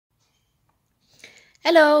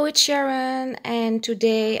Hello, it's Sharon, and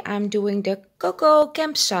today I'm doing the Cocoa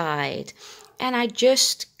campsite. And I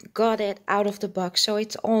just got it out of the box, so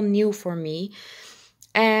it's all new for me.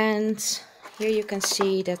 And here you can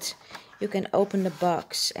see that you can open the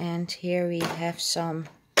box, and here we have some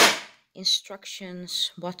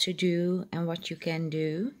instructions what to do and what you can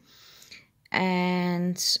do.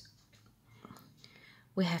 And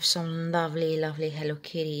we have some lovely Hello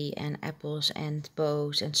Kitty and apples and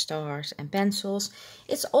bows and stars and pencils.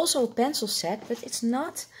 It's also a pencil set, but it's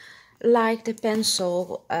not like the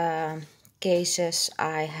pencil cases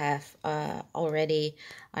I have already.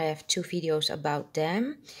 I have 2 videos about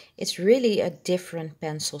them. It's really a different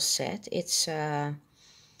pencil set. It's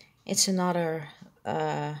another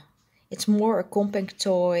it's more a compact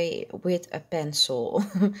toy with a pencil.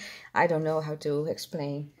 I don't know how to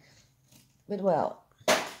explain, but well,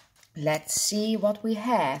 let's see what we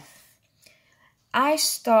have. I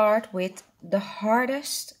start with the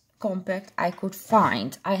hardest compact I could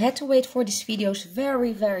find. I had to wait for these videos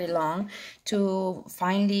very long to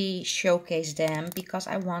finally showcase them, because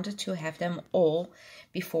I wanted to have them all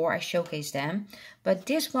before I showcase them. But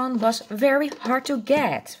this one was very hard to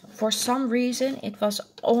get. For some reason it was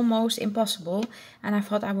almost impossible, and I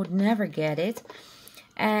thought I would never get it.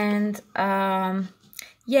 And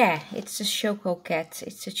yeah, it's a Choco cat.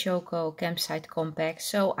 It's a Choco campsite compact.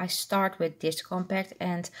 So I start with this compact,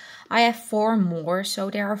 and I have 4 more.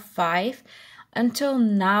 So there are 5. Until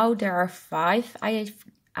now there are 5.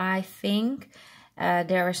 I think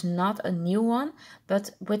there is not a new one.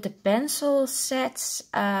 But with the pencil sets,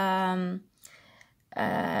 there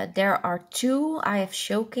are 2 I have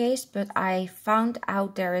showcased, but I found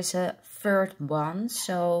out there is a 3rd one.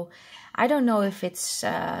 So I don't know if it's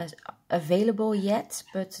available yet,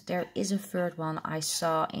 but there is a 3rd one I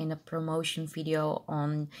saw in a promotion video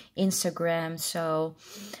on Instagram. So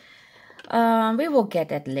we will get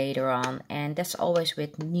that later on. And that's always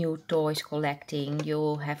with new toys collecting.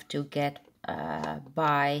 You'll have to get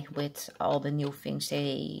by with all the new things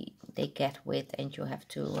they get with, and you have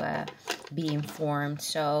to be informed.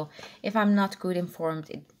 So if I'm not good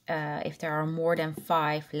informed, if there are more than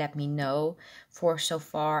 5, let me know. For so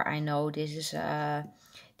far I know this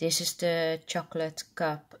is the chocolate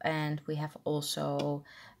cup, and we have also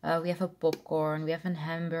we have a popcorn, we have a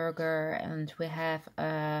hamburger, and we have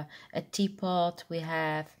a teapot, we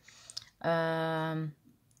have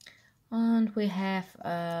and we have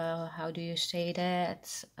how do you say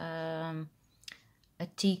that, a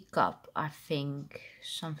teacup, I think,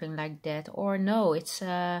 something like that. Or no, it's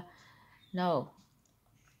a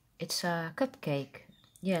cupcake.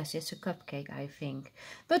 Yes, it's a cupcake, I think.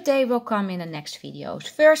 But they will come in the next videos.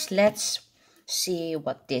 First, let's see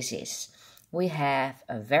what this is. We have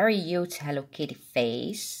a very huge Hello Kitty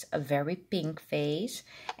face, a very pink face,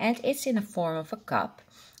 and it's in the form of a cup.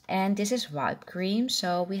 And this is whipped cream,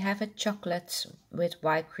 so we have a chocolate with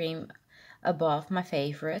whipped cream above, my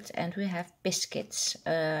favorite. And we have biscuits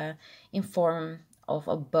in form of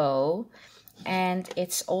a bow. And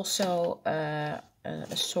it's also a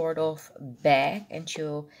sort of bag, and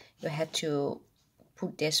you had to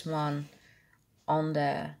put this one on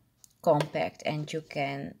the compact, and you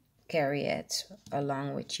can carry it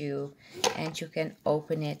along with you, and you can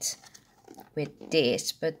open it with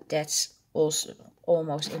this, but that's also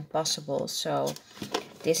almost impossible. So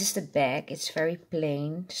this is the bag. It's very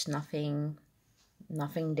plain. There's nothing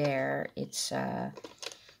there. It's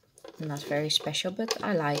not very special, but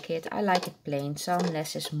I like it. I like it plain. Some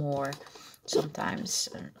less is more sometimes,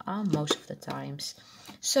 most of the times.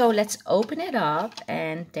 So let's open it up,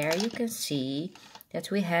 and there you can see that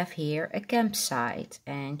we have here a campsite,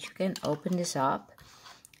 and you can open this up,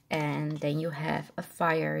 and then you have a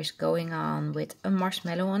fire is going on with a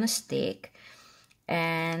marshmallow on a stick.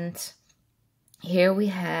 And here we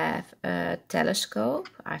have a telescope,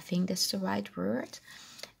 I think that's the right word.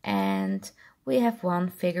 And we have one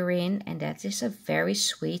figurine, and that is a very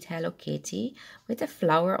sweet Hello Kitty with a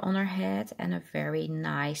flower on her head and a very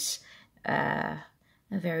nice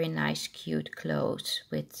cute clothes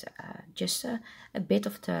with just a bit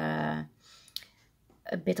of the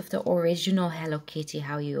original Hello Kitty,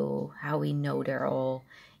 how we know they're all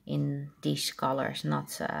in these colors,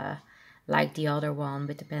 not like the other one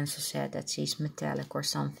with the pencil set that she's metallic or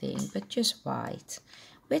something, but just white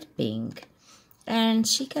with pink. And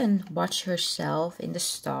she can watch herself in the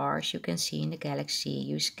stars. You can see in the galaxy.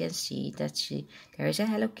 You can see that there is a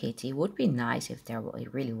Hello Kitty. Would be nice if there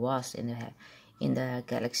really was in the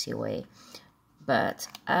galaxy way. But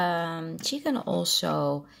she can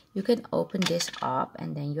also, you can open this up,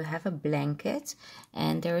 and then you have a blanket,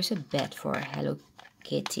 and there is a bed for a Hello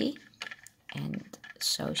Kitty, and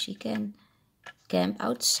so she can camp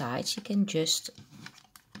outside, she can just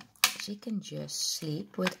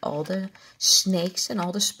sleep with all the snakes and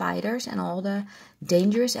all the spiders and all the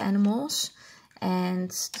dangerous animals,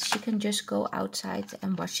 and she can just go outside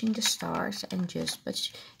and watching the stars and just, but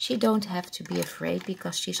she don't have to be afraid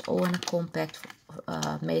because she's all in a compact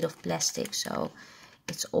made of plastic, so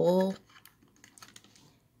it's all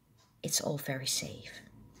very safe.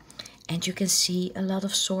 And you can see a lot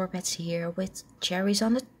of sorbets here with cherries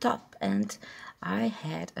on the top, and I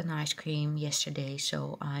had an ice cream yesterday,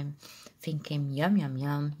 so I'm thinking yum yum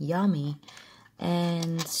yum, yummy.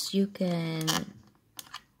 And you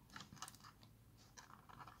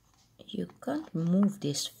can't move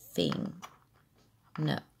this thing.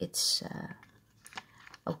 No, it's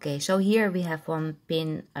okay. So here we have one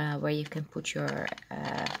pin where you can put your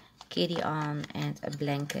kitty on, and a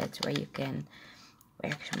blanket where you can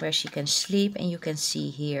where she can sleep. And you can see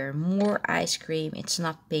here more ice cream. It's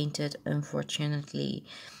not painted, unfortunately.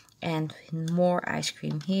 And more ice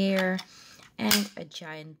cream here, and a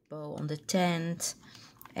giant bow on the tent.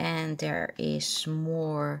 And there is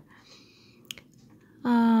more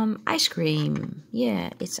ice cream. Yeah,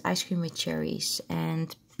 it's ice cream with cherries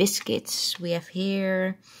and biscuits we have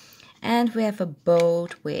here. And we have a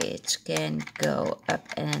boat which can go up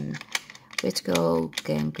and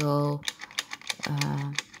can go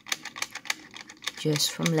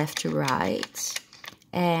just from left to right.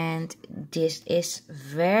 And this is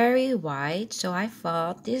very white, so I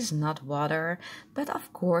thought this is not water, but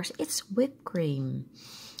of course it's whipped cream.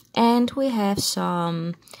 And we have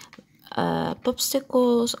some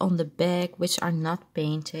popsicles on the back which are not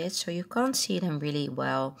painted, so you can't see them really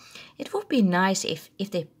well. It would be nice if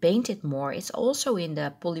they painted more. It's also in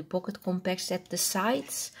the Polly Pocket Compacts that the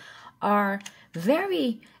sides are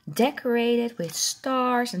very decorated with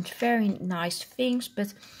stars and very nice things,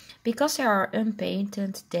 but because they are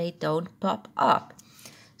unpainted, they don't pop up,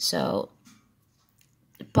 so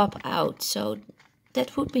pop out. So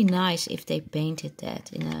that would be nice if they painted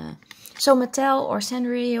that in a. So Mattel or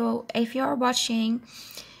Sanrio, if you are watching,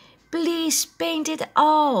 please paint it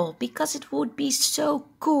all, because it would be so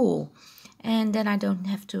cool, and then I don't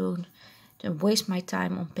have to waste my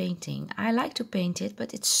time on painting. I like to paint it,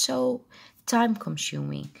 but it's so time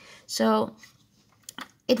consuming. So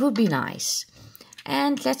it would be nice.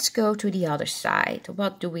 And let's go to the other side.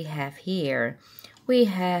 What do we have here? We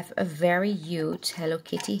have a very huge Hello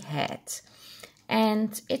Kitty hat.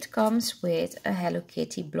 And it comes with a Hello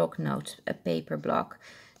Kitty block note, a paper block.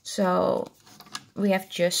 So we have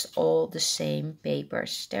just all the same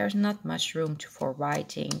papers. There's not much room for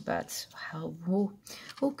writing, but who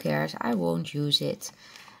cares? I won't use it.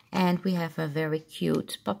 And we have a very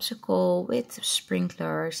cute popsicle with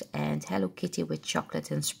sprinklers, and Hello Kitty with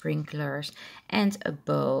chocolate and sprinklers, and a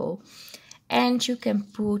bow. And you can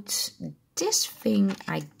put this thing,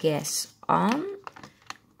 I guess, on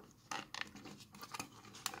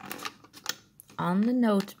the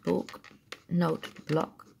note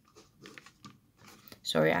block.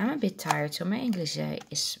 Sorry, I'm a bit tired, so my English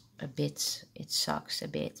is a bit, it sucks a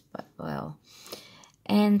bit, but well.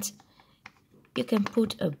 And you can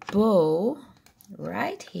put a bow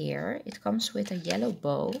right here. It comes with a yellow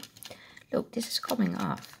bow. Look, this is coming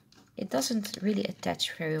off. It doesn't really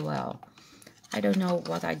attach very well. I don't know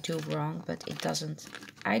what I do wrong, but it doesn't.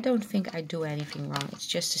 I don't think I do anything wrong. It's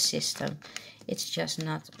just the system. It's just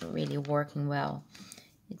not really working well.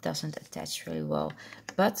 It doesn't attach really well.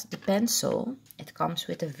 But the pencil, it comes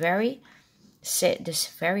with this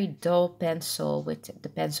very dull pencil with the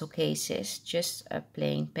pencil cases. Just a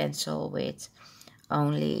plain pencil with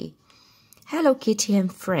only Hello Kitty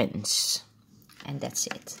and Friends. And that's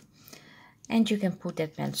it. And you can put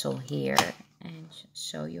that pencil here. And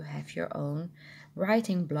so you have your own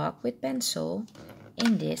writing block with pencil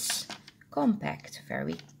in this compact.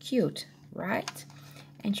 Very cute, right?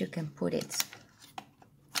 And you can put it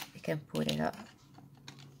up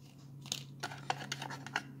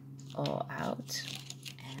all out,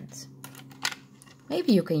 and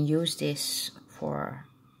maybe you can use this for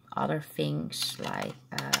other things, like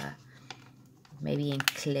maybe in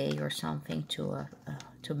clay or something to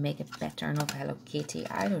make a pattern of Hello Kitty.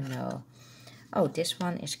 I don't know. Oh, this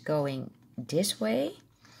one is going this way,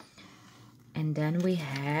 and then we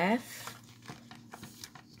have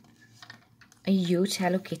a huge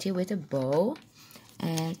Hello Kitty with a bow.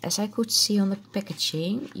 And as I could see on the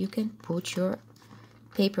packaging, you can put your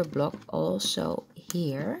paper block also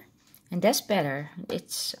here, and that's better. It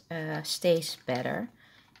stays better.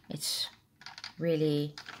 It's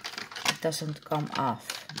really, it doesn't come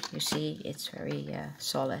off. You see, it's very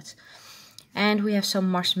solid. And we have some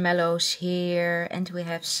marshmallows here, and we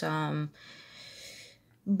have some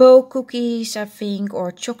bow cookies, I think,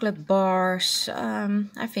 or chocolate bars,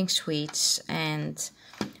 I think sweets. And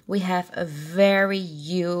we have a very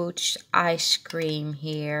huge ice cream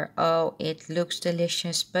here. Oh, it looks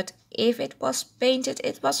delicious, but if it was painted,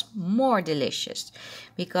 it was more delicious,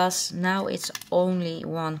 because now it's only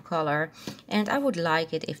one color. And I would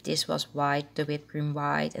like it if this was white, the whipped cream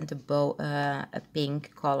white, and the bow a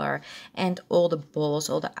pink color, and all the balls,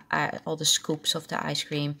 all the scoops of the ice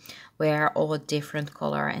cream were all a different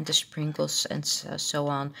color, and the sprinkles and so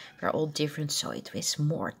on were all different, so it was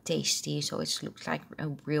more tasty, so it looks like a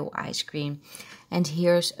real ice cream. And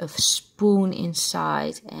here's a spoon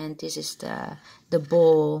inside, and this is the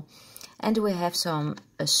bowl. And we have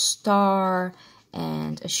a star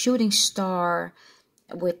and a shooting star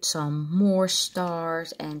with some more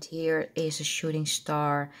stars, and here is a shooting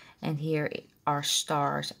star, and here are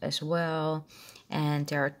stars as well. And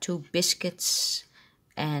there are 2 biscuits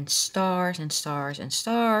and stars and stars and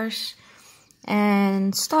stars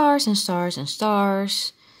and stars and stars and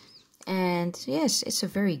stars. And yes, it's a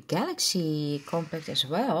very galaxy compact as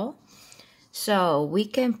well. So we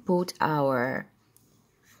can put our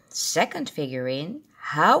second figurine.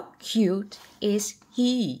 How cute is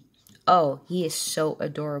he? Oh, he is so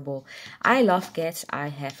adorable. I love cats. I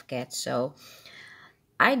have cats, so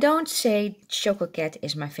I don't say Choco Cat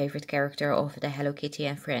is my favorite character of the Hello Kitty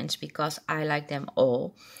and Friends, because I like them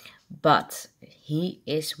all. But he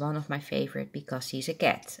is one of my favorite because he's a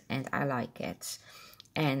cat and I like cats.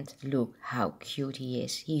 And look how cute he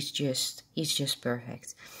is. He's just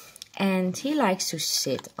perfect. And he likes to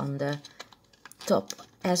sit on the top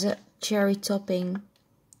as a cherry topping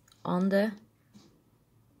on the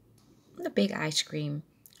big ice cream.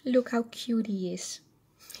 Look how cute he is.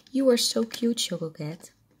 You are so cute, Choco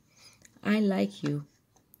Cat. I like you.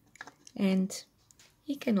 And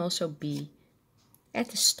he can also be at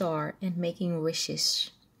the star and making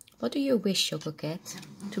wishes. What do you wish, Choco Cat?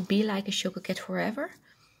 To be like a Choco Cat forever?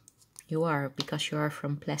 You are, because you are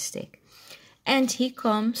from plastic. And he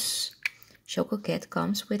comes, Choco Cat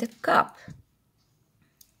comes with a cup.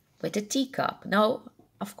 With a teacup. No,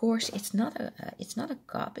 of course it's not a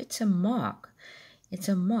cup, it's a mug. It's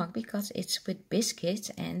a mug because it's with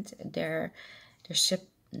biscuits, and there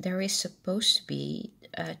is supposed to be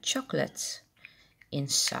chocolate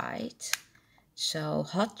inside. So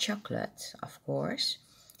hot chocolate, of course.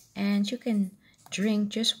 And you can drink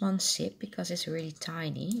just 1 sip because it's really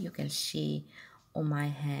tiny. You can see on my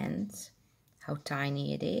hand how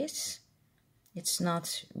tiny it is. It's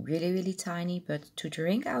not really, really tiny, but to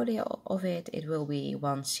drink out of it, it will be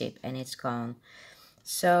 1 sip and it's gone.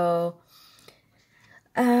 So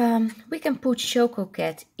we can put Choco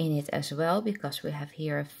Cat in it as well, because we have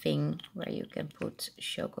here a thing where you can put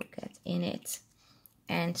Choco Cat in it.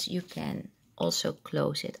 And you can also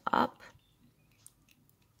close it up.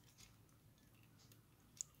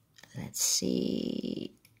 Let's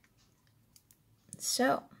see.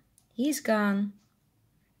 So he's gone.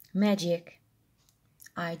 Magic.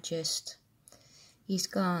 He's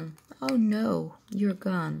gone. Oh no, you're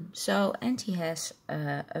gone. So, and he has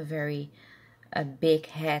a very big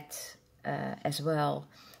head as well.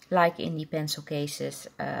 Like in the pencil cases,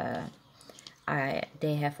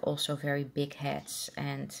 they have also very big heads,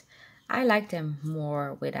 and I like them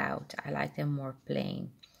more without. I like them more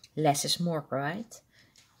plain. Less is more, right?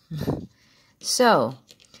 So,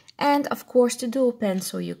 and of course the dual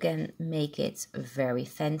pencil, you can make it very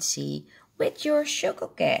fancy with your Choco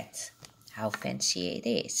Cat. How fancy it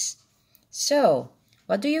is. So,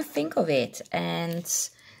 what do you think of it? And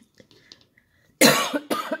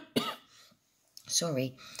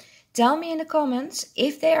sorry, tell me in the comments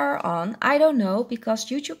if they are on. I don't know, because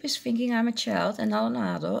YouTube is thinking I'm a child and not an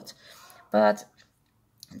adult, but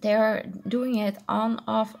they are doing it on,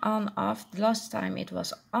 off, on, off. The last time it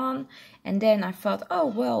was on, and then I thought, oh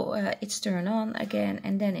well, it's turned on again,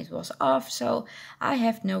 and then it was off. So I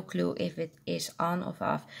have no clue if it is on or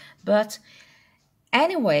off. But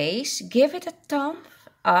anyways, give it a thumb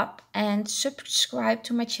up and subscribe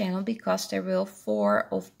to my channel, because there will 4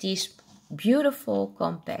 of these beautiful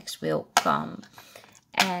compacts will come,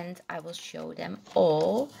 and I will show them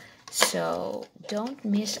all. So don't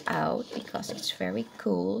miss out, because it's very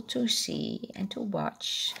cool to see and to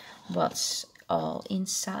watch what's all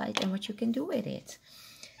inside and what you can do with it.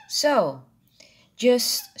 So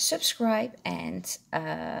just subscribe, and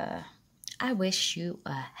I wish you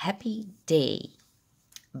a happy day.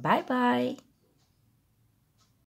 Bye bye.